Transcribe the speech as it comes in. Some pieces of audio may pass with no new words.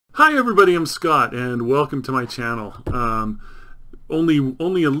Hi everybody, I'm Scott and welcome to my channel.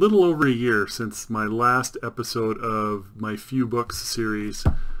 Only a little over a year since my last episode of my Few Books series.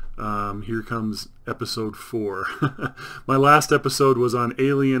 Here comes episode 4. My last episode was on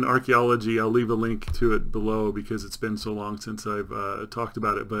alien archaeology. I'll leave a link to it below because it's been so long since I've talked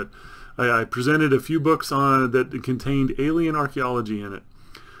about it. But I presented a few books on that contained alien archaeology in it.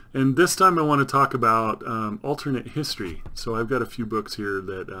 And this time I want to talk about alternate history. So I've got a few books here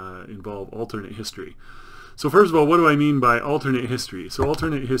that involve alternate history. So first of all, what do I mean by alternate history? So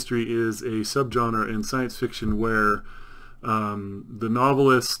alternate history is a subgenre in science fiction where the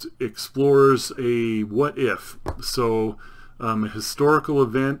novelist explores a what if. So a historical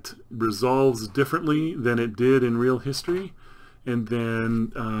event resolves differently than it did in real history. And then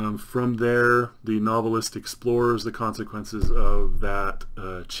from there, the novelist explores the consequences of that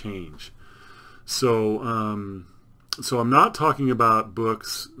change. So, so I'm not talking about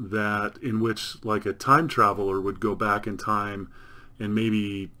books in which like a time traveler would go back in time and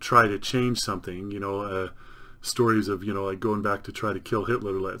maybe try to change something. You know, stories of like going back to try to kill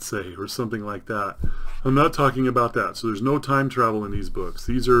Hitler, let's say, or something like that. I'm not talking about that. So there's no time travel in these books.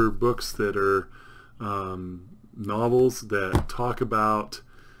 These are books that are novels that talk about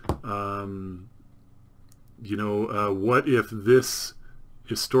what if this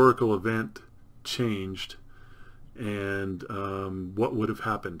historical event changed, and what would have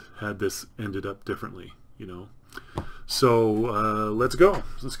happened had this ended up differently, So let's go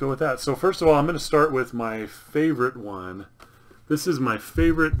with that. So first of all, I'm going to start with my favorite one. This is my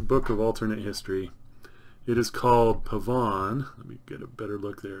favorite book of alternate history. It is called Pavane. Let me get a better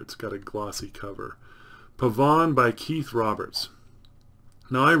look there. It's got a glossy cover. Pavane by Keith Roberts.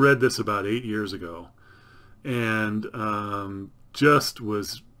 Now I read this about 8 years ago and just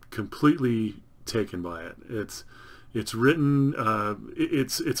was completely taken by it. It's written,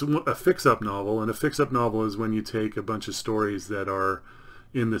 it's a fix-up novel, and a fix-up novel is when you take a bunch of stories that are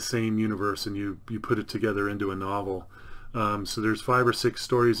in the same universe and you put it together into a novel. So there's 5 or 6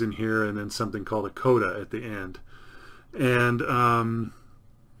 stories in here and then something called a coda at the end. And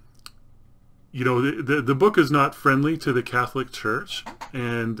the book is not friendly to the Catholic Church,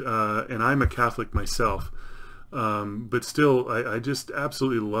 and I'm a Catholic myself, but still, I just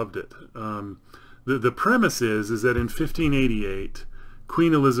absolutely loved it. The premise is that in 1588,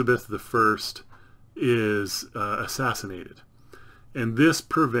 Queen Elizabeth I is assassinated, and this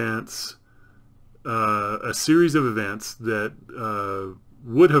prevents a series of events that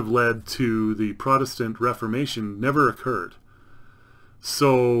would have led to the Protestant Reformation never occurred.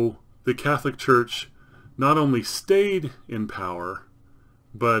 So the Catholic Church not only stayed in power,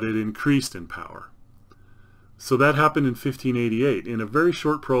 but it increased in power. So that happened in 1588 in a very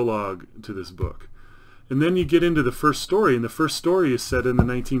short prologue to this book. And then you get into the first story, and the first story is set in the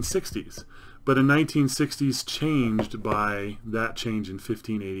 1960s. But the 1960s changed by that change in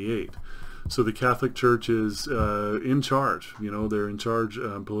 1588. So the Catholic Church is in charge. They're in charge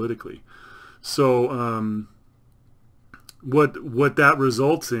politically. So what that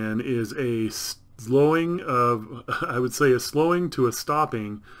results in is a slowing of, I would say, a slowing to a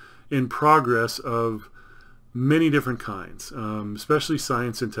stopping in progress of many different kinds, especially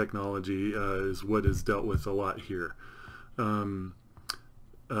science and technology is what is dealt with a lot here. The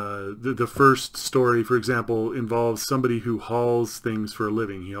first story, for example, involves somebody who hauls things for a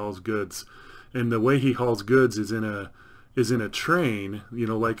living. He hauls goods, and the way he hauls goods is in a train,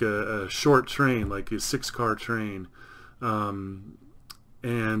 like a short train, like a 6-car train.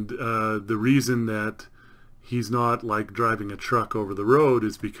 The reason that he's not like driving a truck over the road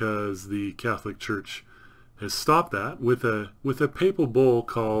is because the Catholic Church has stopped that with a papal bull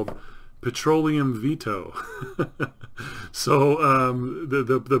called Petroleum Veto. So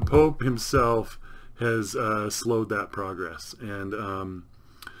the Pope himself has slowed that progress, and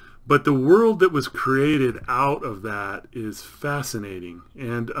but the world that was created out of that is fascinating,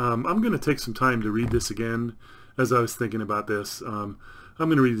 and I'm going to take some time to read this again. As I was thinking about this, I'm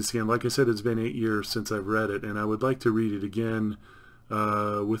going to read this again. Like I said, it's been 8 years since I've read it, and I would like to read it again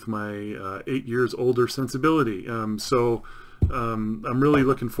with my 8 years older sensibility. So I'm really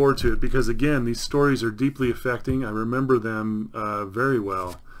looking forward to it because, again, these stories are deeply affecting. I remember them very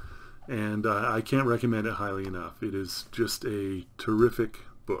well, and I can't recommend it highly enough. It is just a terrific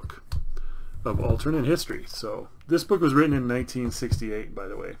book of alternate history. So this book was written in 1968, by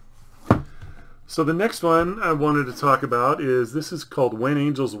the way. So the next one I wanted to talk about this is called When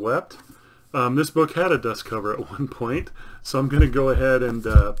Angels Wept. This book had a dust cover at one point, so I'm going to go ahead and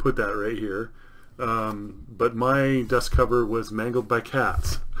put that right here. But my dust cover was mangled by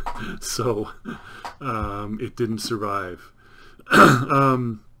cats, so it didn't survive.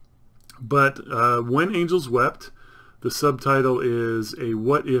 But When Angels Wept, the subtitle is A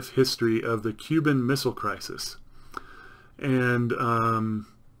What If History of the Cuban Missile Crisis. And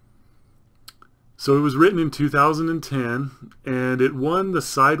so it was written in 2010, and it won the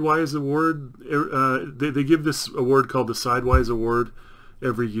Sidewise Award. They give this award called the Sidewise Award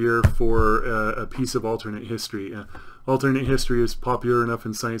every year for a piece of alternate history. Alternate history is popular enough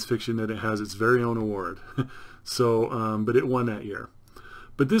in science fiction that it has its very own award. So, but it won that year.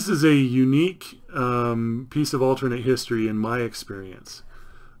 But this is a unique piece of alternate history in my experience,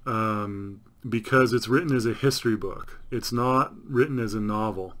 because it's written as a history book. It's not written as a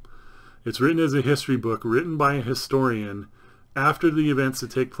novel. It's written as a history book, written by a historian after the events that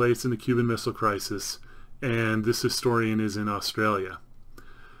take place in the Cuban Missile Crisis, and this historian is in Australia.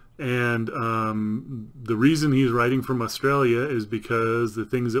 And the reason he's writing from Australia is because the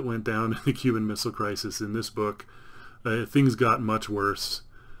things that went down in the Cuban Missile Crisis in this book, things got much worse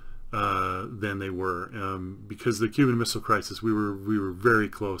than they were. Because the Cuban Missile Crisis, we were very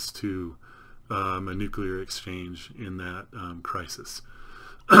close to a nuclear exchange in that crisis.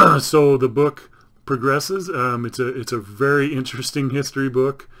 So the book progresses. It's a very interesting history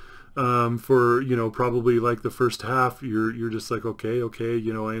book. For, you know, probably like the first half, you're just like, okay,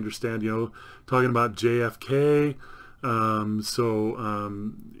 you know, I understand, you know, talking about JFK,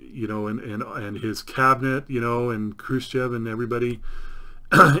 you know, and his cabinet, you know, and Khrushchev and everybody.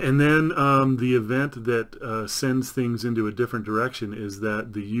 And then the event that sends things into a different direction is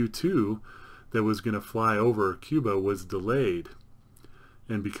that the U-2 that was going to fly over Cuba was delayed.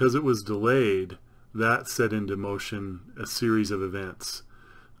 And because it was delayed, that set into motion a series of events.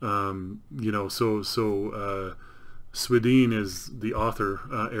 You know, so Swedin is the author,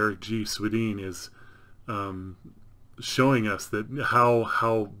 Eric G. Swedin is showing us that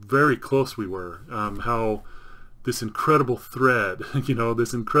how very close we were, how this incredible thread, you know,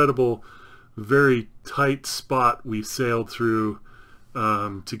 this incredible, very tight spot we sailed through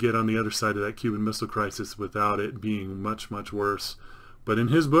to get on the other side of that Cuban Missile Crisis without it being much, much worse. But in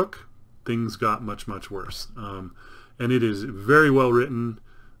his book, things got much, much worse. And it is very well written.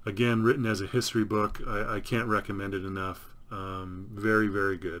 Again, written as a history book. I can't recommend it enough. Very,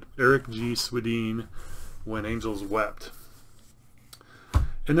 very good. Eric G. Swedin, When Angels Wept.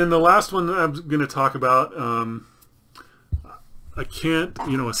 And then the last one I'm going to talk about, I can't,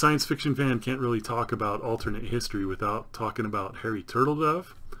 you know, a science fiction fan can't really talk about alternate history without talking about Harry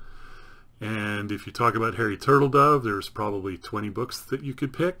Turtledove. And if you talk about Harry Turtledove, there's probably 20 books that you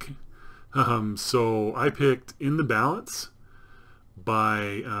could pick. So I picked In the Balance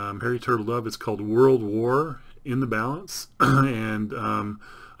by Harry Turtledove. It's called Worldwar, In the Balance. And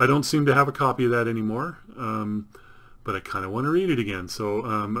I don't seem to have a copy of that anymore, but I kind of want to read it again. So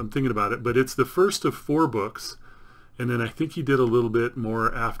I'm thinking about it. But it's the first of 4 books. And then I think he did a little bit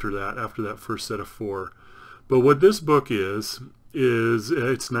more after that first set of 4. But what this book is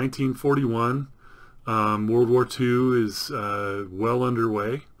it's 1941. World War II is well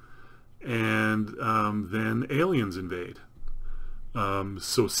underway. And then aliens invade.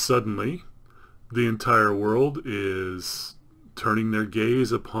 So suddenly the entire world is turning their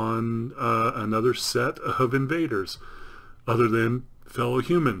gaze upon another set of invaders other than fellow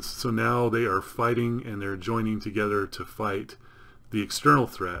humans. So now they are fighting, and they're joining together to fight the external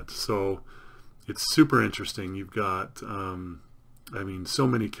threat. So it's super interesting. You've got I mean, so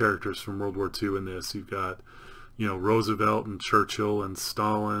many characters from World War II in this. You've got, you know, Roosevelt and Churchill and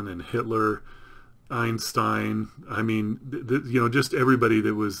Stalin and Hitler, Einstein. I mean, you know, just everybody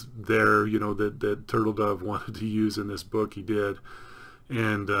that was there, you know, that Turtledove wanted to use in this book, he did.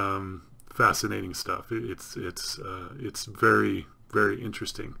 And fascinating stuff. It's very, very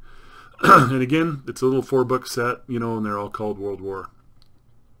interesting. And again, it's a little 4-book set, you know, and they're all called World War.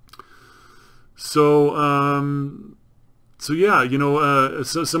 So so yeah, you know,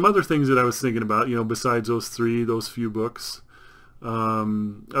 so some other things that I was thinking about, you know, besides those few books, I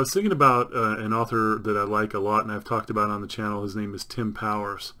was thinking about an author that I like a lot, and I've talked about on the channel. His name is Tim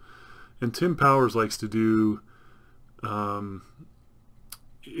Powers, and Tim Powers likes to do.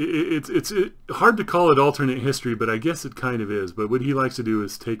 It's hard to call it alternate history, but I guess it kind of is. But what he likes to do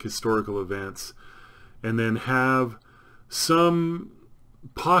is take historical events, and then have some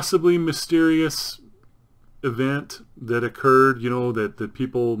possibly mysterious event that occurred, you know, that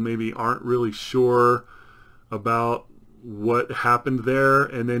people maybe aren't really sure about what happened there,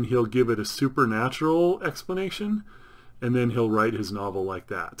 and then he'll give it a supernatural explanation, and then he'll write his novel like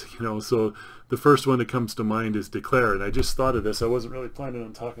that, you know. So the first one that comes to mind is Declare, and I just thought of this. I wasn't really planning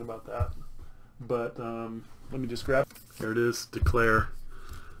on talking about that, but let me just grab, here it is, Declare.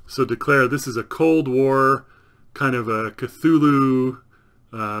 So Declare, this is a Cold War kind of a Cthulhu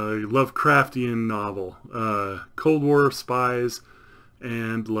Lovecraftian novel, Cold War spies,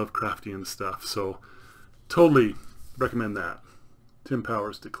 and Lovecraftian stuff. So totally recommend that. Tim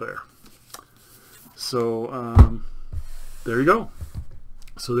Powers Declare. So there you go.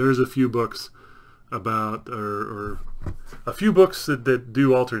 So there's a few books about, or a few books that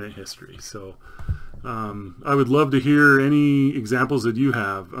do alternate history. So I would love to hear any examples that you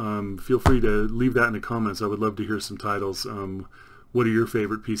have. Feel free to leave that in the comments. I would love to hear some titles. What are your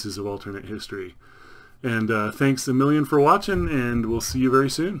favorite pieces of alternate history? And thanks a million for watching, and we'll see you very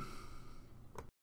soon.